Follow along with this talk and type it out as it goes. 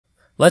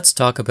Let's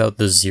talk about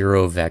the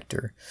zero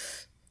vector.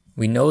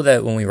 We know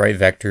that when we write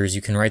vectors,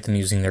 you can write them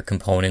using their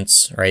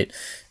components, right?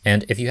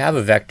 And if you have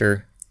a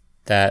vector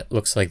that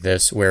looks like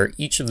this, where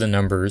each of the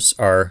numbers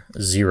are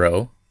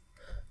 0,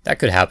 that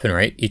could happen,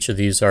 right? Each of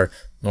these are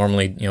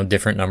normally,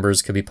 different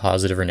numbers, could be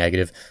positive or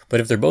negative. But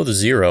if they're both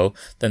 0,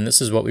 then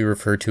this is what we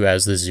refer to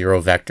as the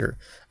zero vector.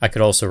 I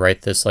could also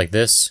write this like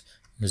this,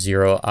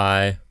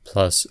 0i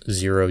plus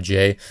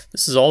 0j.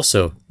 This is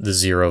also the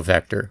zero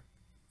vector.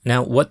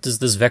 Now, what does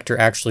this vector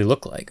actually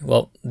look like?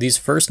 Well, these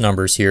first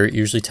numbers here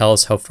usually tell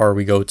us how far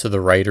we go to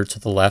the right or to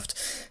the left,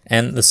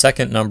 and the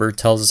second number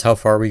tells us how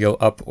far we go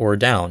up or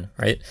down,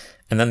 right?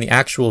 And then the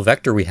actual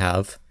vector we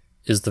have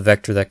is the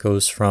vector that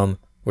goes from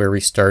where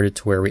we started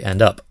to where we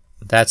end up.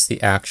 That's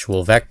the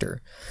actual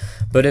vector.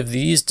 But if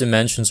these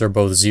dimensions are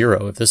both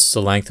 0, if this is a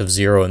length of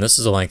 0 and this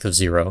is a length of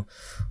 0,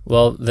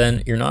 well,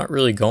 then you're not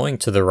really going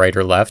to the right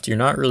or left. You're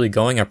not really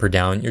going up or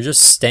down. You're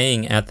just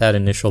staying at that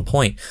initial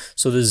point.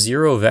 So the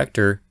zero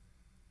vector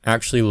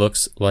actually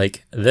looks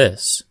like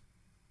this.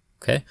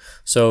 Okay?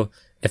 So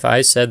if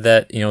I said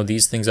that,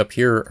 these things up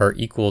here are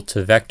equal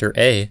to vector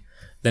A,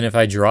 then if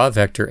I draw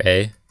vector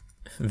A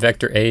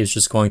is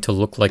just going to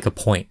look like a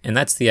point. And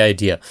that's the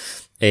idea.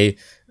 A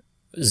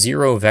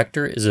zero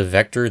vector is a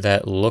vector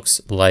that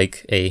looks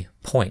like a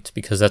point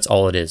because that's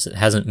all it is. It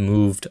hasn't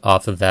moved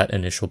off of that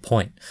initial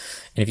point.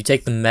 And if you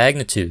take the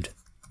magnitude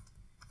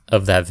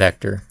of that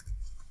vector,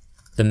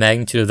 the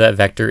magnitude of that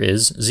vector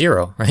is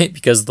 0, right?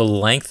 Because the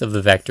length of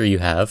the vector you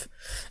have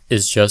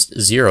is just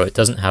 0. It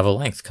doesn't have a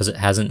length because it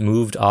hasn't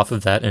moved off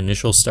of that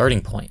initial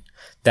starting point.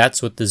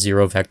 That's what the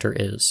zero vector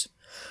is.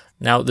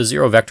 Now, the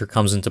zero vector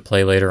comes into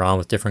play later on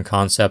with different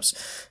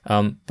concepts,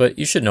 but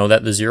you should know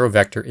that the zero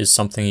vector is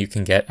something you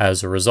can get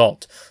as a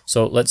result.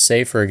 So let's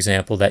say, for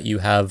example, that you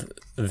have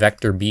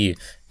vector b,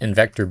 and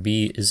vector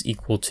b is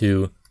equal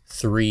to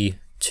 3,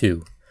 2.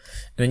 And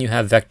then you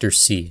have vector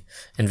c,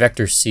 and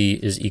vector c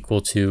is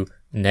equal to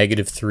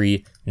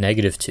 -3,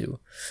 -2.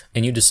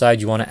 And you decide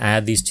you want to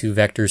add these two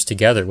vectors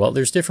together. Well,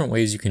 there's different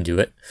ways you can do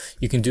it.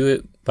 You can do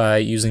it by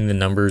using the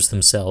numbers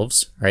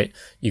themselves, right?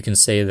 You can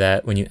say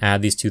that when you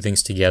add these two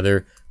things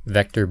together,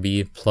 vector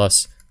b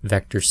plus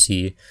vector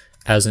c,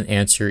 as an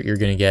answer, you're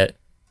going to get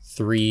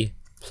 3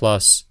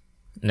 plus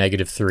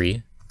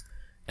 -3,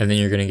 and then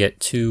you're going to get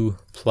 2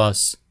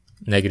 plus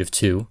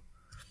 -2.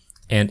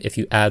 And if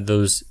you add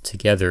those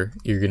together,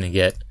 you're going to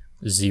get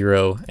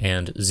 0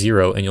 and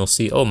 0, and you'll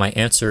see, oh, my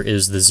answer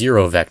is the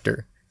zero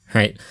vector,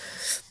 right?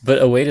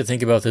 But a way to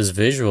think about this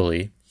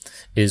visually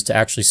is to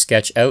actually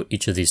sketch out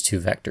each of these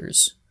two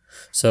vectors.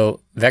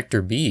 So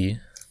vector b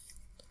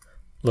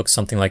looks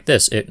something like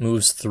this. It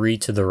moves 3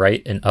 to the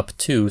right and up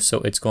 2, so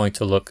it's going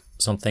to look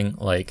something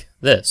like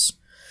this.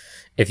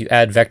 If you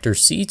add vector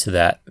c to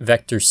that,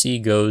 vector c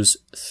goes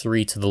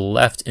 3 to the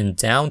left and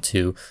down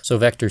 2, so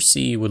vector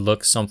c would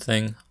look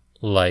something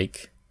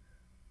like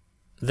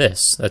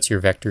this. That's your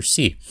vector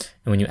c.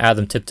 And when you add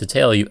them tip to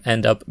tail, you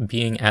end up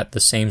being at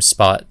the same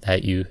spot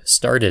that you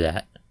started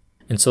at.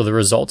 And so the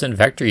resultant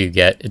vector you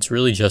get, it's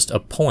really just a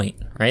point,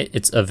 right?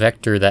 It's a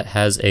vector that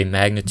has a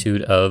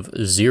magnitude of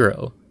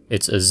 0.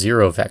 It's a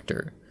zero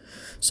vector.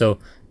 So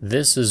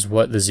this is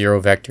what the zero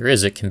vector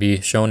is. It can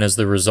be shown as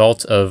the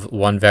result of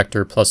one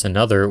vector plus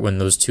another when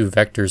those two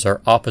vectors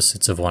are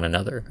opposites of one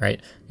another, right?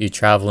 You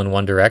travel in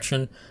one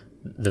direction,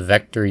 the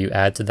vector you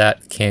add to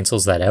that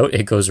cancels that out.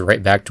 It goes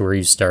right back to where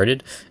you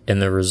started,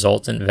 and the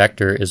resultant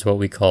vector is what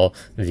we call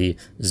the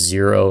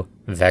zero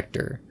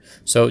vector.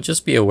 So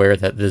just be aware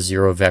that the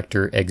zero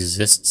vector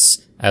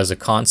exists as a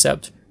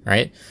concept,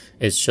 right?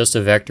 It's just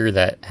a vector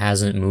that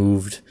hasn't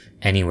moved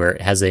anywhere.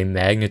 It has a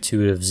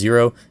magnitude of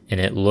 0, and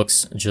it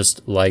looks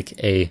just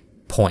like a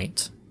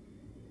point.